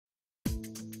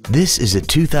This is a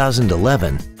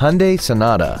 2011 Hyundai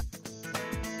Sonata.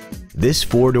 This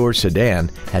four-door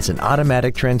sedan has an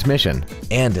automatic transmission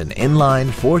and an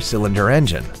inline four-cylinder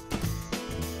engine.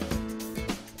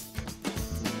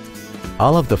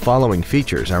 All of the following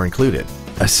features are included: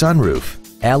 a sunroof,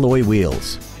 alloy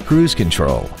wheels, cruise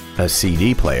control, a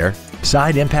CD player,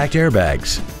 side impact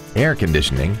airbags, air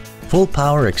conditioning, full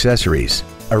power accessories,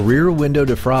 a rear window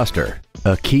defroster,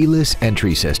 a keyless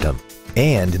entry system,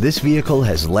 and this vehicle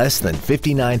has less than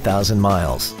 59,000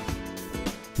 miles.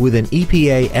 With an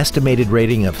EPA estimated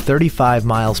rating of 35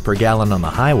 miles per gallon on the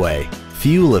highway,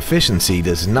 fuel efficiency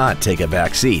does not take a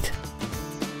back seat.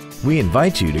 We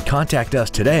invite you to contact us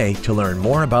today to learn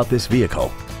more about this vehicle.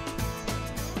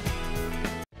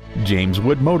 James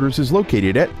Wood Motors is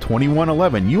located at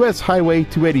 2111 US Highway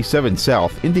 287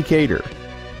 South in Decatur.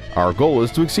 Our goal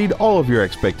is to exceed all of your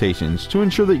expectations to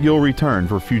ensure that you'll return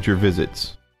for future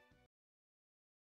visits.